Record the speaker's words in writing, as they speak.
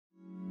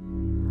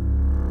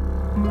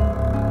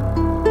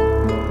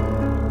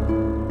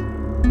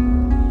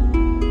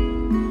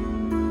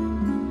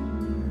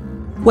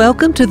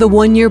Welcome to the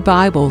One Year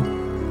Bible,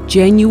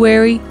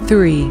 January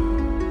 3.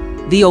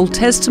 The Old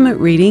Testament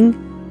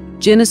reading,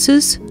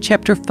 Genesis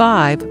chapter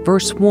 5,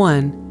 verse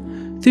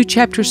 1, through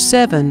chapter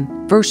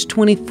 7, verse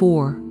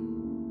 24.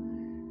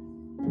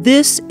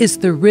 This is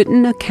the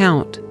written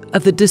account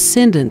of the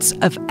descendants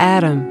of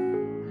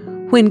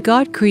Adam. When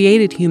God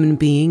created human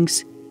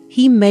beings,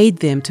 He made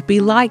them to be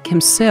like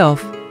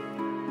Himself.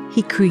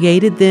 He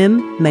created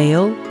them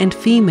male and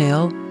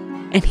female,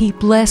 and He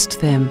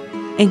blessed them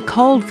and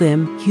called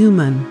them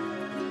human.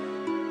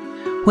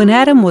 When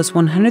Adam was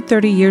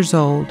 130 years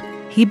old,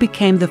 he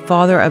became the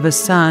father of a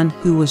son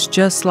who was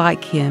just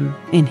like him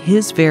in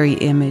his very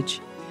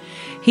image.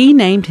 He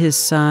named his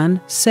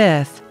son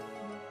Seth.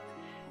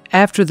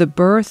 After the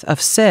birth of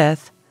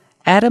Seth,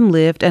 Adam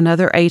lived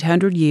another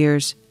 800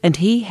 years, and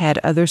he had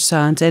other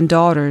sons and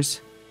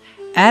daughters.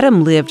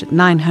 Adam lived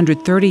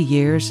 930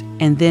 years,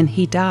 and then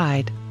he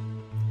died.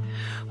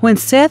 When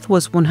Seth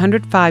was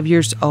 105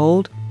 years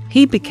old,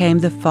 he became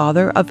the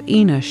father of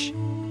Enosh.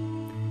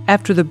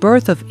 After the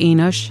birth of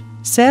Enosh,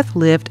 Seth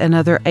lived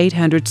another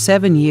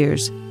 807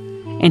 years,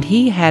 and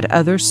he had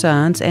other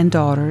sons and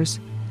daughters.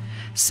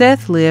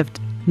 Seth lived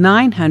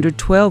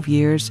 912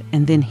 years,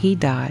 and then he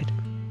died.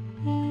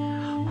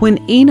 When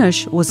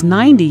Enosh was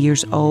 90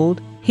 years old,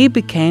 he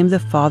became the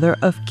father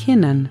of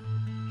Kenan.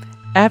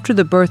 After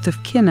the birth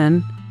of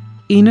Kenan,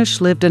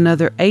 Enosh lived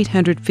another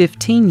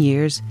 815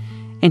 years,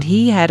 and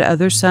he had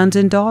other sons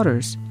and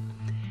daughters.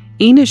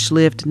 Enosh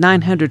lived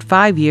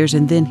 905 years,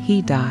 and then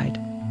he died.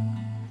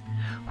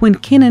 When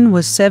Kenan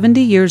was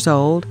 70 years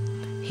old,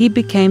 he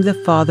became the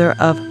father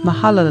of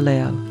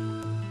Mahalalel.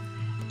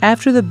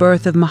 After the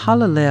birth of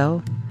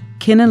Mahalalel,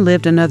 Kenan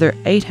lived another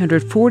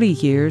 840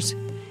 years,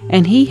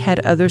 and he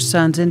had other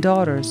sons and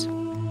daughters.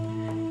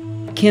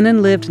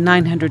 Kenan lived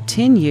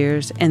 910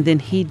 years, and then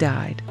he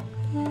died.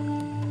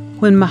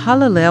 When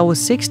Mahalalel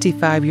was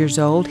 65 years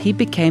old, he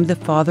became the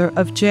father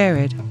of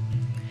Jared.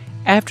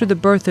 After the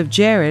birth of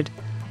Jared,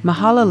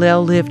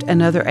 Mahalalel lived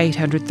another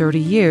 830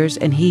 years,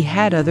 and he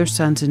had other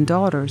sons and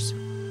daughters.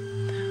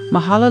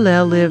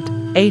 Mahalalel lived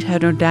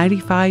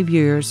 895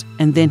 years,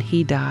 and then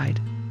he died.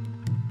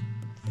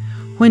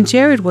 When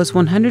Jared was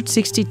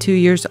 162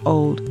 years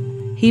old,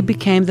 he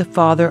became the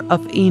father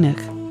of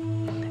Enoch.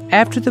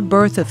 After the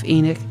birth of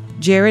Enoch,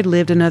 Jared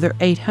lived another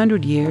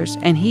 800 years,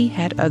 and he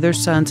had other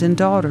sons and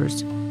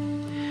daughters.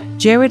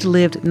 Jared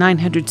lived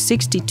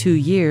 962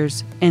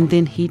 years, and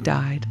then he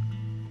died.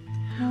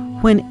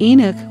 When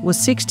Enoch was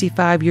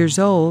 65 years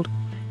old,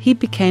 he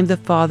became the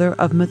father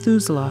of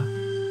Methuselah.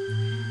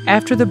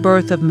 After the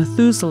birth of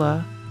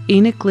Methuselah,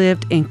 Enoch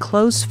lived in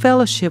close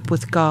fellowship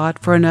with God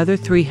for another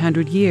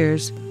 300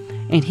 years,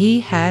 and he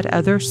had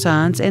other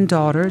sons and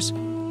daughters.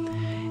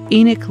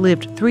 Enoch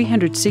lived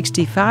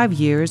 365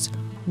 years,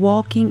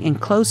 walking in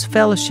close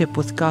fellowship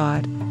with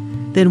God.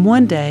 Then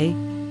one day,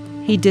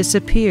 he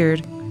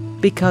disappeared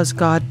because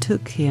God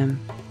took him.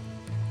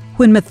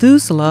 When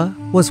Methuselah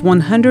was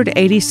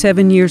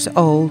 187 years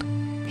old,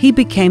 he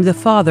became the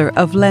father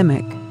of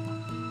Lamech.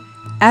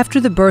 After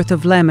the birth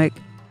of Lamech,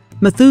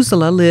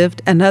 Methuselah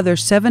lived another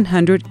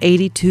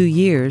 782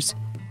 years,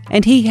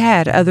 and he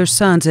had other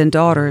sons and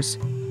daughters.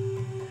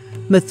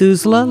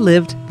 Methuselah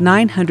lived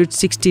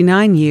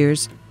 969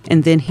 years,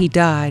 and then he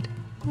died.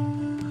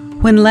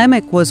 When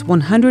Lamech was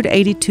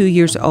 182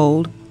 years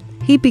old,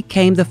 he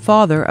became the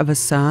father of a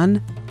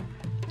son.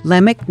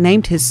 Lamech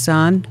named his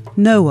son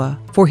Noah,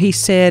 for he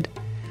said,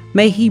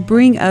 "May he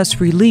bring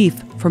us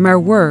relief from our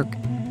work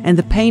and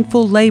the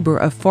painful labor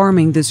of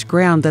farming this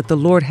ground that the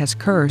Lord has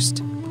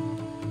cursed."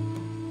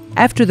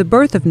 After the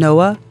birth of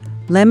Noah,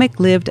 Lamech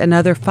lived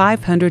another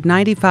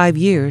 595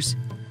 years,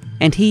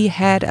 and he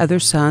had other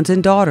sons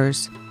and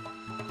daughters.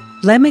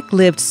 Lamech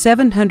lived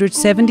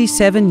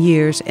 777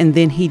 years, and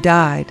then he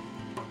died.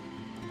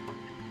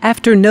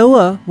 After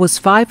Noah was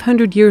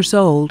 500 years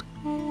old,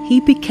 he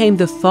became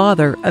the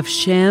father of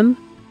Shem,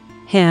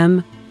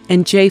 Ham,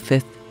 and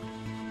Japheth.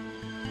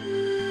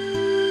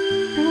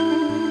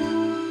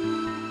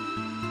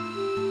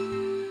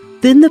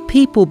 Then the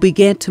people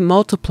began to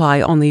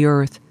multiply on the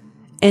earth,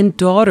 and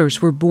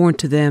daughters were born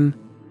to them.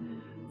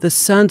 The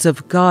sons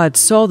of God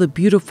saw the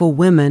beautiful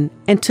women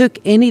and took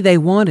any they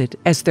wanted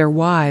as their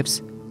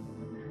wives.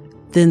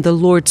 Then the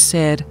Lord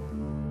said,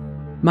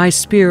 "My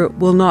spirit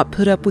will not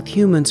put up with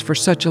humans for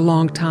such a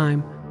long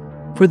time,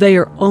 for they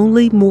are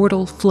only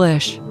mortal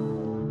flesh.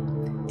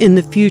 In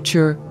the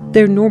future,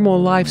 their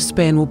normal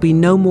lifespan will be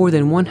no more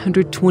than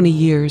 120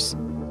 years.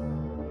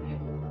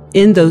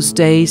 In those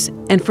days,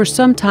 and for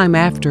some time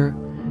after,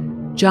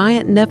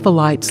 giant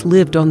Nephilites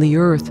lived on the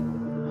earth.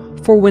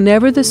 For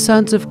whenever the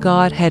sons of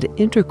God had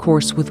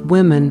intercourse with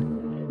women,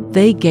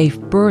 they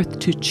gave birth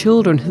to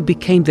children who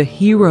became the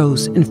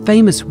heroes and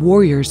famous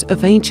warriors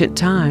of ancient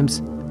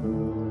times.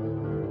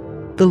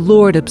 The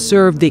Lord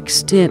observed the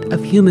extent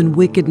of human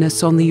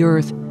wickedness on the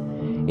earth,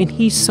 and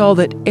He saw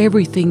that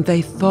everything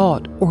they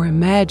thought or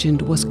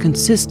imagined was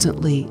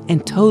consistently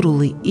and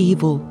totally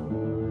evil.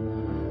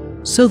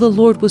 So the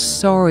Lord was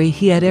sorry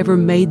He had ever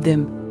made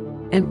them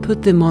and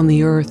put them on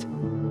the earth.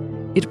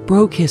 It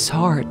broke His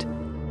heart.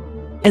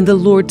 And the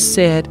Lord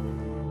said,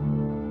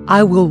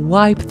 I will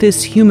wipe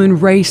this human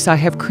race I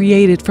have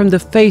created from the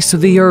face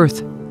of the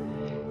earth.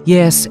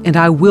 Yes, and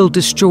I will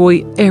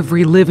destroy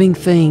every living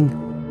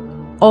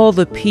thing, all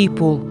the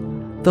people,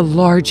 the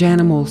large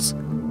animals,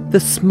 the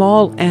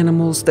small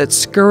animals that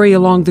scurry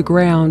along the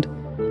ground,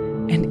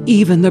 and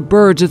even the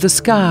birds of the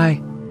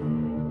sky.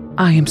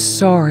 I am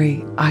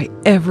sorry I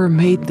ever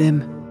made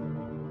them.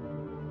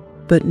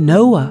 But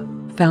Noah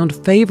found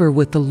favor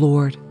with the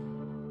Lord.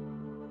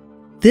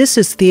 This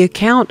is the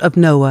account of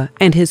Noah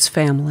and his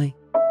family.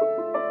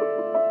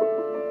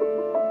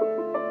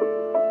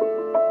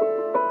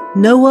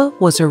 Noah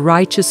was a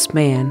righteous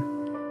man,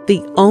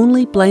 the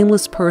only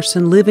blameless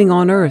person living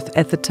on earth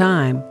at the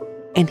time,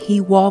 and he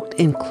walked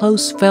in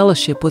close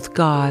fellowship with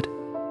God.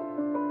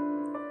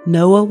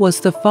 Noah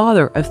was the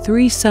father of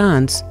 3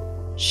 sons,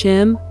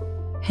 Shem,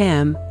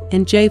 Ham,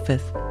 and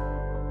Japheth.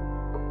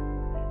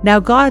 Now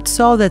God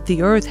saw that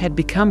the earth had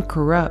become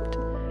corrupt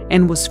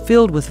and was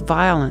filled with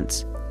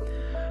violence.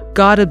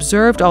 God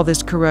observed all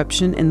this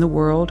corruption in the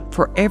world,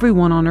 for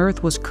everyone on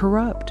earth was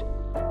corrupt.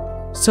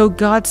 So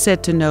God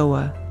said to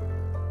Noah,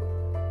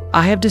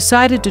 I have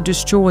decided to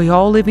destroy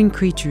all living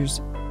creatures,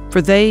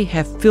 for they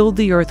have filled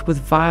the earth with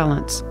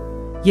violence.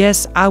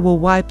 Yes, I will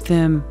wipe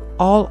them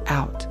all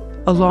out,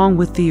 along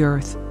with the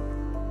earth.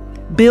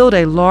 Build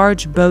a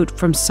large boat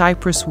from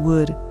cypress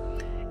wood,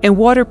 and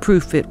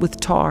waterproof it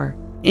with tar,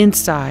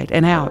 inside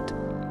and out.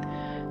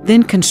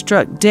 Then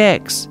construct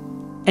decks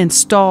and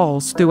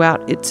stalls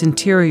throughout its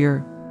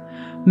interior.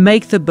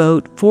 Make the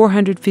boat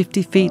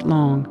 450 feet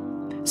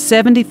long,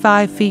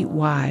 75 feet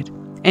wide,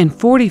 and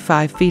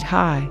 45 feet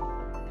high.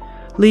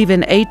 Leave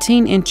an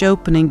 18-inch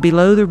opening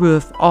below the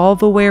roof all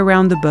the way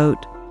around the boat.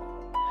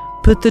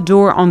 Put the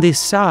door on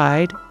this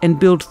side and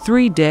build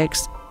 3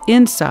 decks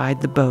inside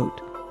the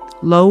boat,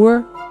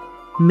 lower,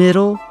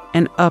 middle,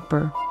 and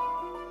upper.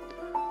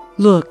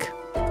 Look,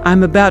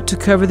 I'm about to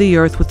cover the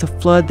earth with a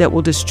flood that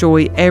will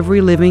destroy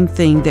every living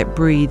thing that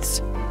breathes.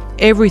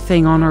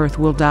 Everything on earth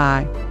will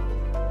die.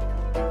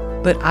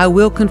 But I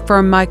will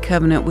confirm my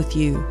covenant with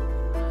you.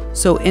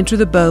 So enter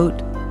the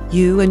boat,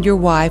 you and your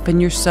wife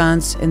and your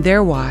sons and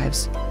their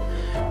wives.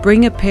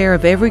 Bring a pair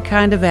of every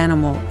kind of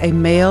animal, a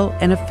male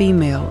and a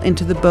female,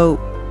 into the boat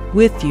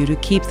with you to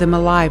keep them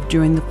alive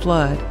during the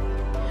flood.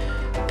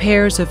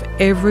 Pairs of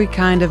every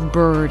kind of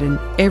bird and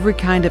every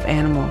kind of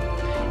animal,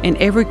 and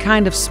every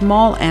kind of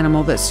small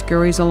animal that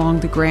scurries along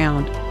the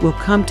ground will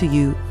come to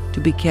you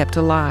to be kept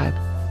alive.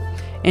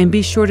 And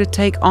be sure to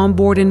take on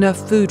board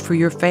enough food for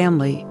your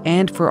family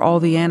and for all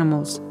the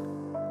animals.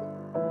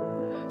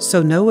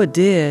 So Noah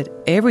did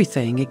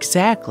everything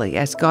exactly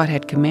as God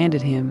had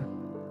commanded him.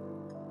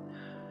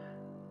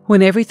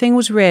 When everything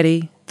was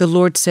ready, the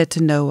Lord said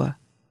to Noah,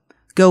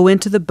 Go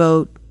into the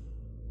boat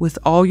with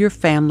all your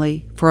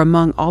family, for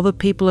among all the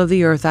people of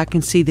the earth I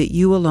can see that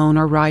you alone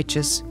are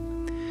righteous.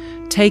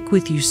 Take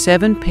with you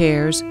 7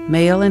 pairs,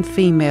 male and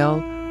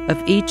female,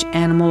 of each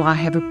animal I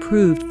have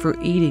approved for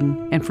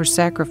eating and for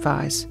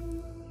sacrifice,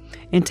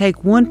 and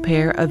take 1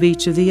 pair of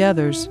each of the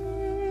others.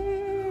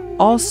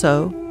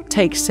 Also,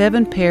 take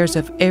 7 pairs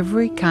of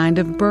every kind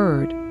of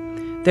bird.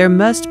 There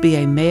must be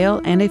a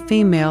male and a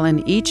female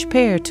in each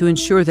pair to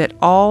ensure that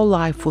all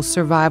life will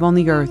survive on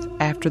the earth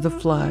after the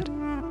flood.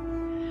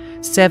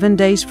 7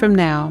 days from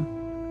now,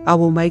 I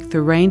will make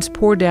the rains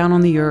pour down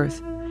on the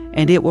earth,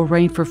 and it will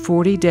rain for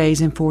 40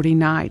 days and 40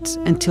 nights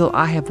until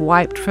I have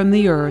wiped from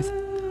the earth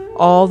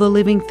all the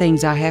living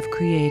things I have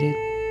created.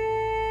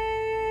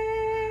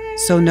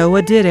 So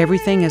Noah did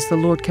everything as the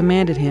Lord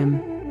commanded him.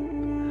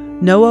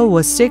 Noah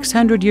was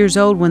 600 years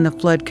old when the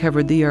flood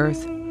covered the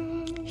earth.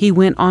 He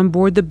went on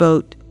board the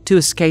boat to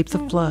escape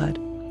the flood,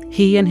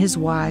 he and his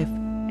wife,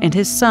 and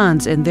his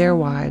sons and their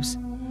wives.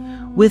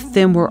 With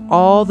them were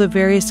all the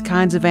various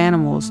kinds of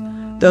animals,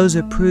 those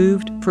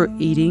approved for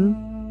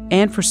eating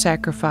and for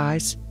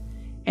sacrifice,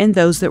 and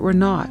those that were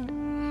not,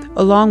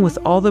 along with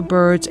all the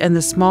birds and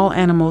the small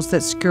animals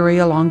that scurry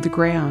along the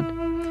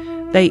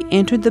ground. They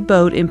entered the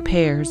boat in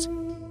pairs,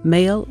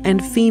 male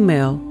and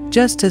female,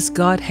 just as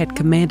God had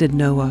commanded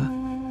Noah.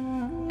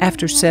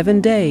 After 7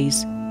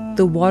 days,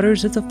 the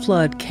waters of the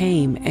flood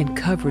came and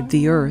covered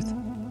the earth.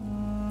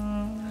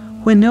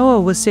 When Noah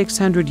was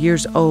 600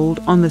 years old,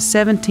 on the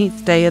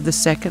 17th day of the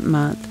 2nd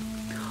month,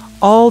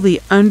 all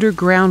the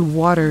underground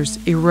waters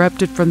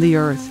erupted from the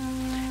earth,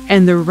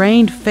 and the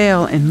rain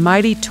fell in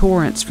mighty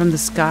torrents from the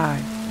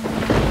sky.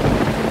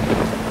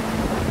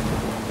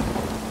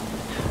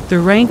 The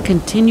rain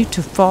continued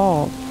to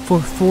fall for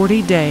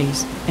 40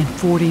 days and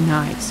 40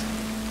 nights.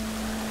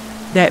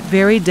 That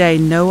very day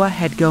Noah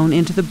had gone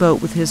into the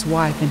boat with his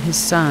wife and his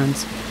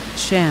sons,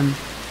 Shem,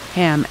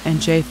 Ham,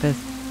 and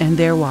Japheth, and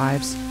their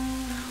wives.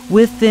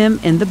 With them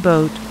in the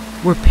boat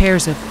were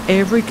pairs of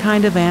every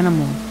kind of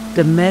animal,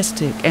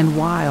 domestic and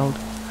wild,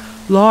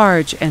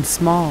 large and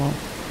small,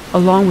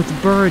 along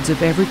with birds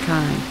of every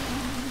kind.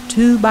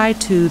 2 by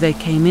 2 they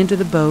came into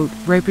the boat,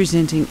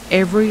 representing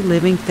every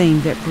living thing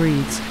that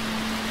breathes.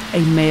 A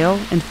male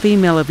and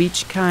female of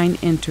each kind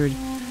entered,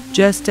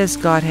 just as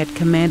God had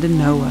commanded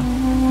Noah.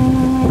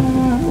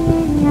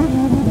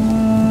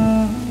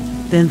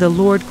 Then the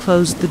Lord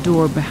closed the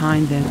door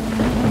behind them.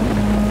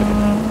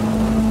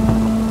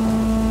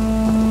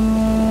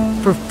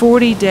 For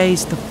 40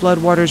 days the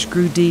floodwaters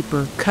grew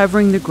deeper,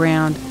 covering the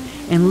ground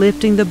and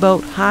lifting the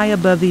boat high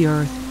above the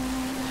earth.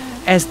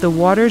 As the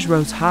waters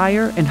rose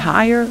higher and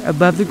higher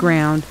above the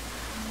ground,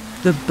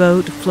 the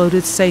boat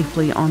floated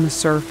safely on the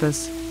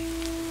surface.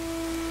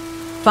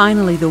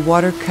 Finally, the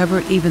water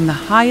covered even the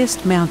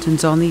highest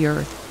mountains on the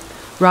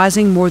earth,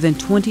 rising more than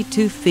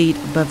 22 feet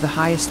above the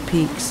highest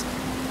peaks.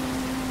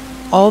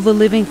 All the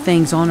living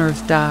things on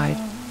earth died: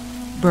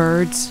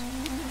 birds,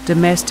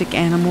 domestic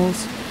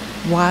animals,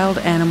 wild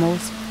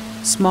animals,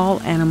 small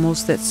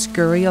animals that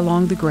scurry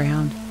along the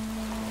ground,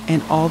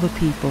 and all the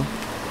people.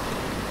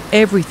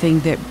 Everything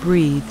that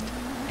breathed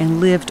and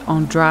lived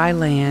on dry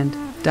land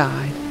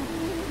died.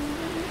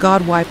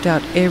 God wiped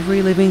out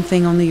every living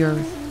thing on the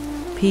earth: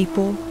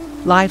 people,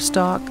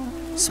 livestock,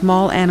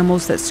 small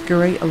animals that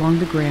scurry along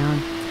the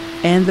ground,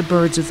 and the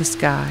birds of the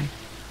sky.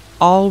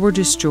 All were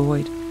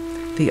destroyed.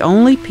 The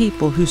only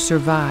people who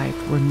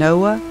survived were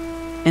Noah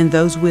and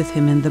those with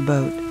him in the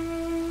boat,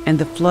 and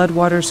the flood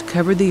waters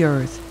covered the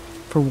earth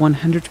for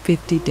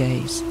 150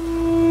 days.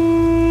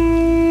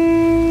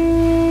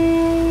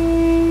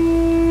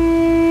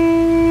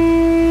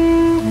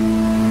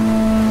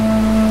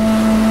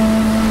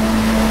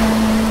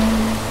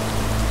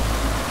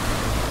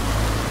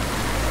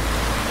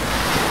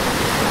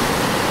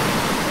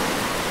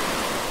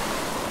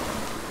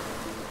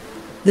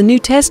 The New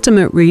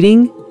Testament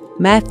reading,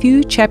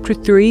 Matthew chapter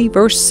 3,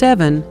 verse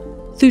 7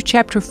 through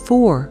chapter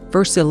 4,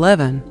 verse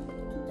 11.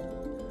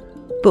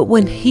 But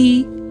when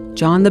he,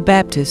 John the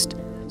Baptist,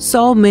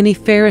 saw many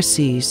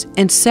Pharisees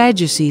and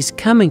Sadducees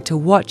coming to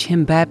watch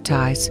him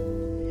baptize,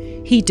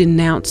 he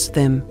denounced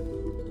them.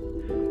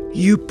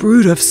 "You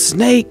brood of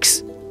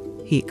snakes!"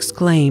 he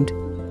exclaimed.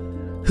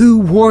 "Who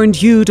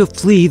warned you to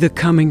flee the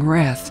coming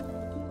wrath?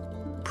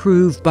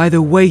 Prove by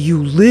the way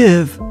you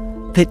live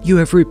that you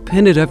have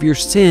repented of your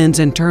sins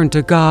and turned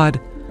to God.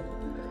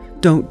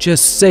 Don't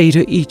just say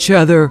to each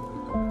other,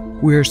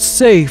 'We're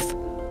safe,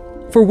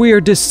 for we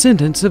are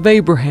descendants of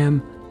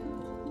Abraham.'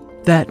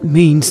 That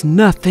means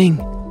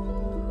nothing.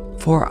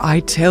 For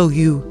I tell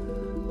you,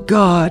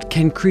 God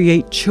can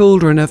create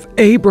children of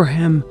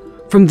Abraham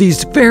from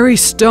these very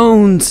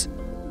stones.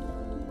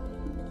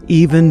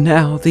 Even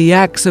now the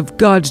axe of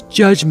God's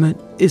judgment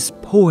is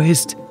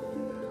poised,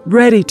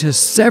 ready to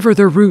sever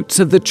the roots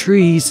of the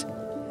trees.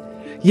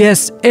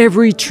 Yes,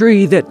 every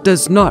tree that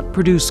does not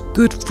produce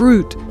good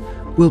fruit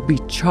will be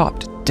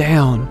chopped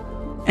down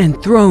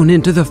and thrown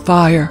into the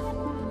fire.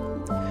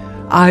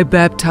 I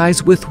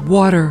baptize with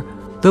water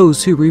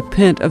those who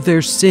repent of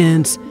their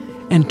sins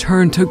and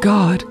turn to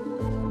God.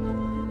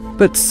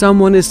 But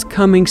someone is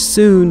coming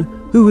soon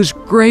who is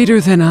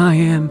greater than I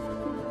am,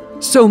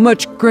 so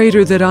much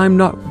greater that I'm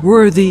not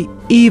worthy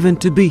even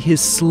to be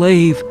his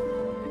slave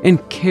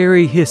and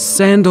carry his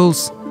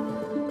sandals.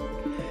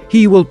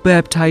 He will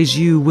baptize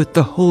you with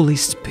the Holy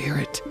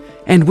Spirit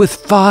and with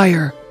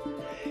fire.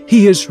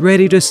 He is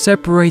ready to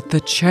separate the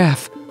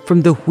chaff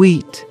from the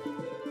wheat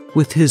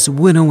with his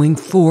winnowing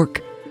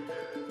fork.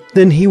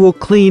 Then he will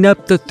clean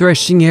up the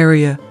threshing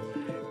area,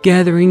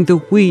 gathering the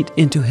wheat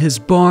into his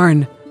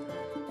barn,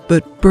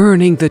 but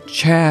burning the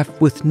chaff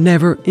with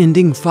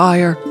never-ending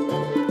fire."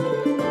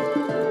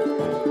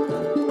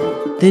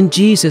 Then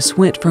Jesus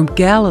went from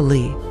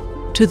Galilee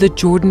to the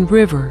Jordan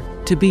River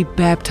to be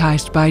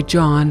baptized by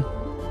John.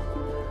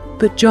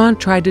 But John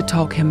tried to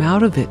talk him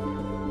out of it.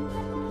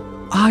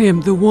 "I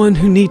am the one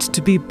who needs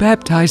to be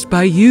baptized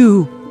by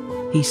you,"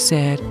 he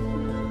said.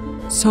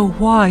 "So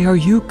why are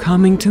you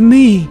coming to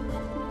me?"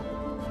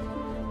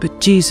 But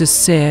Jesus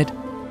said,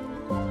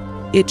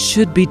 "It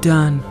should be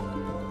done,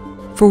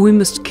 for we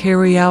must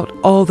carry out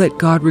all that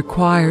God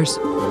requires."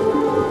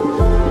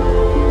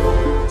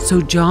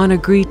 So John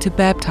agreed to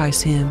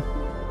baptize him.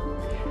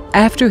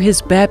 After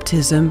his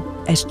baptism,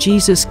 as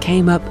Jesus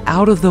came up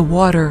out of the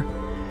water,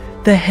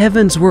 the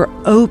heavens were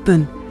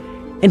open,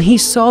 and he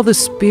saw the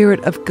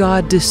Spirit of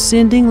God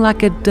descending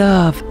like a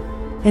dove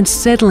and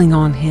settling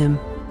on him.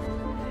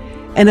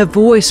 And a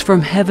voice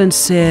from heaven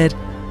said,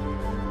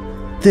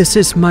 "This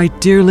is my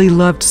dearly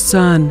loved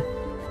Son,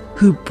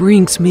 who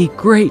brings me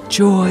great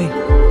joy."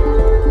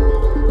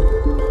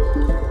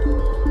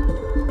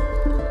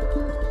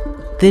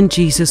 Then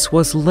Jesus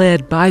was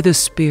led by the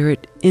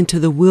Spirit into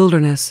the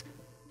wilderness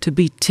to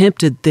be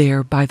tempted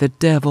there by the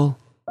devil.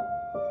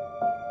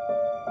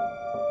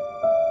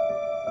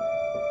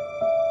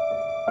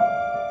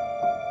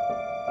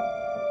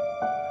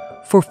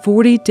 For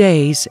 40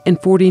 days and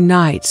 40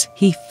 nights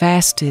he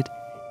fasted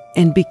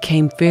and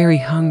became very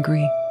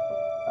hungry.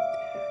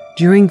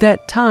 During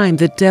that time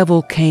the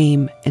devil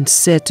came and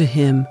said to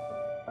him,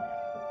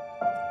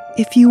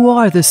 "If you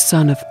are the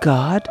Son of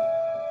God,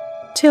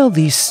 tell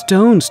these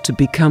stones to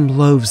become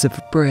loaves of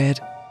bread."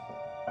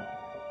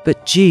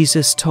 But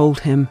Jesus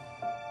told him,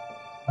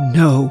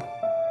 "No,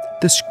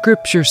 the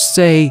Scriptures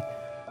say,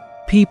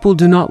 people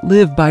do not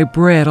live by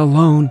bread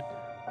alone,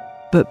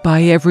 but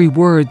by every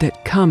word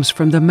that comes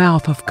from the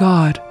mouth of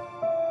God."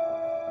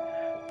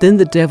 Then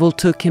the devil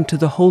took him to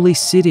the holy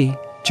city,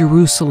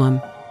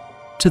 Jerusalem,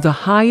 to the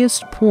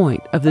highest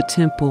point of the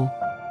temple,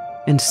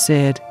 and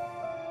said,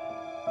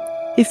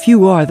 "If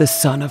you are the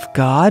Son of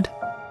God,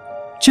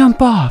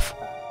 jump off.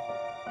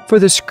 For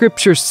the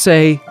Scriptures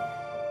say,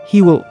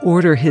 He will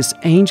order His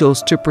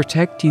angels to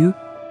protect you,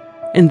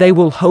 and they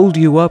will hold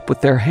you up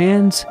with their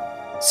hands,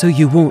 so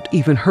you won't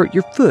even hurt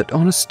your foot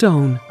on a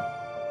stone."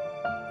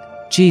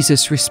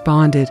 Jesus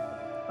responded,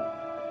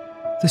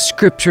 "The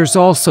Scriptures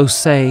also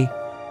say,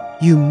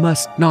 you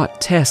must not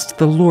test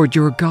the Lord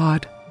your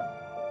God."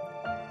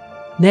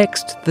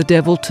 Next, the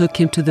devil took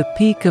him to the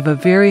peak of a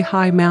very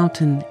high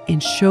mountain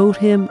and showed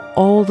him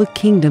all the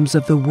kingdoms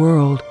of the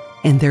world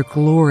and their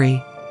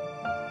glory.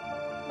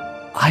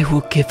 "I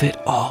will give it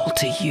all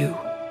to you,"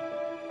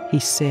 he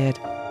said,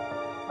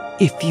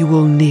 "if you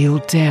will kneel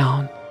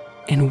down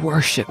and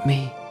worship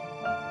me."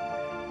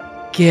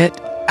 "Get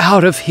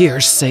out of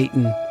here,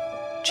 Satan,"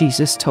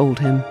 Jesus told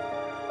him,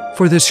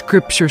 "for the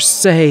Scriptures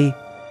say,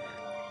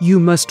 you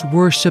must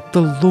worship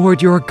the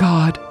Lord your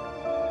God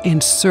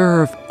and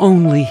serve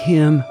only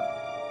Him."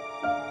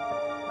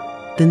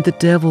 Then the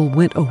devil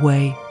went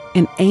away,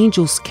 and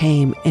angels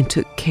came and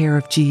took care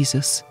of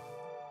Jesus.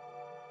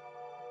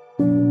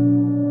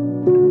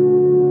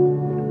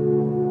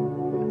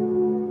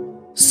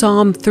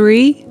 Psalm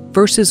 3,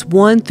 verses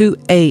 1 through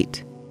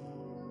 8.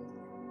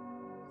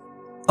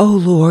 O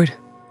Lord,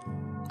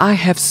 I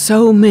have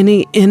so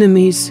many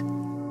enemies.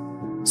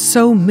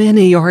 So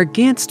many are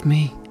against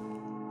me.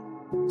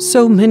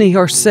 So many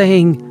are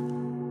saying,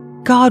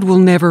 God will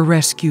never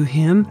rescue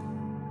him.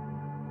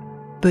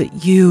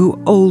 But you,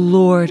 O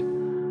Lord,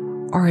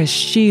 are a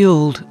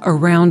shield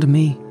around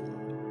me.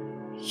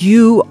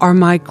 You are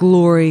my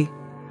glory,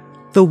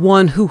 the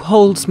one who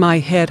holds my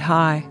head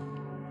high.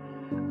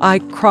 I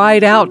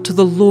cried out to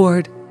the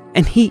Lord,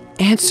 and He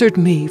answered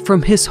me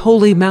from His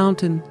holy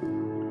mountain.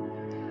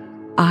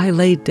 I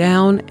lay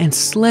down and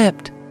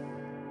slept,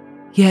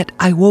 yet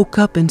I woke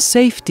up in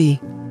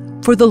safety,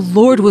 for the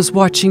Lord was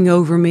watching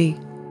over me.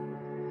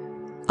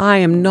 I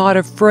am not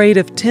afraid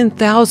of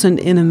 10,000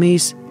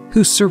 enemies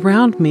who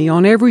surround me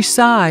on every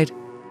side.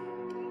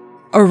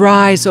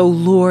 Arise, O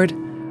Lord,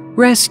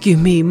 rescue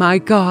me, my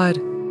God.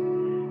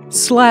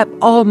 Slap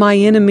all my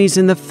enemies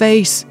in the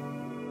face.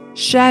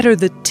 Shatter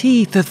the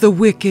teeth of the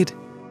wicked.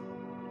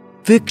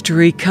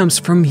 Victory comes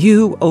from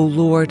you, O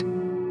Lord.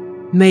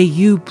 May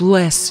you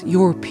bless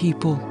your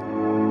people.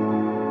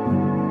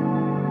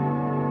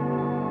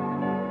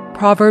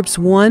 Proverbs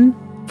 1,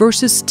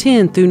 verses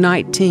 10 through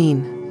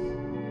 19.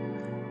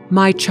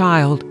 My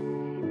child,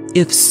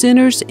 if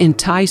sinners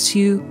entice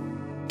you,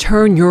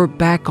 turn your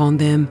back on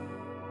them.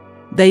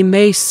 They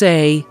may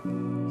say,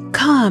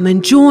 "Come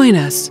and join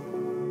us.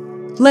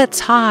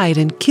 Let's hide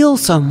and kill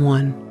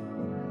someone.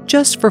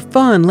 Just for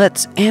fun,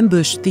 let's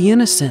ambush the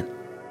innocent.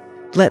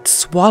 Let's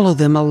swallow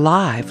them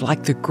alive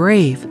like the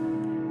grave.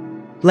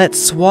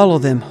 Let's swallow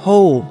them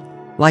whole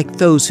like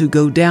those who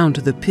go down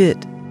to the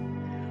pit.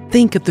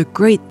 Think of the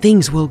great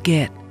things we'll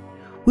get.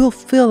 We'll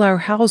fill our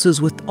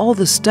houses with all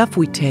the stuff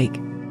we take.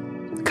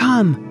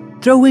 Come,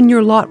 throw in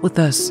your lot with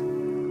us.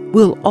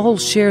 We'll all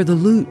share the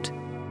loot."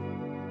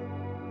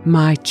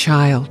 My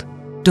child,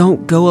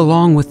 don't go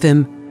along with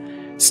them.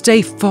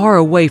 Stay far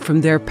away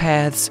from their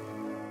paths.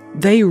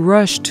 They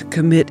rush to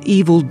commit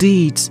evil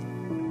deeds.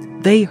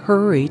 They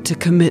hurry to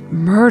commit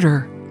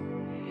murder.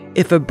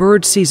 If a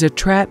bird sees a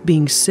trap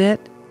being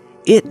set,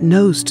 it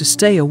knows to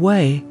stay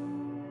away.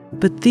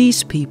 But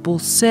these people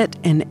set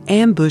an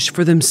ambush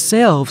for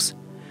themselves.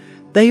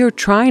 They are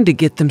trying to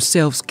get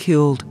themselves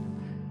killed.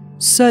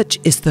 Such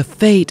is the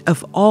fate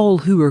of all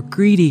who are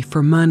greedy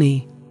for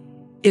money.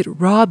 It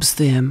robs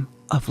them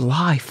of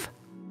life.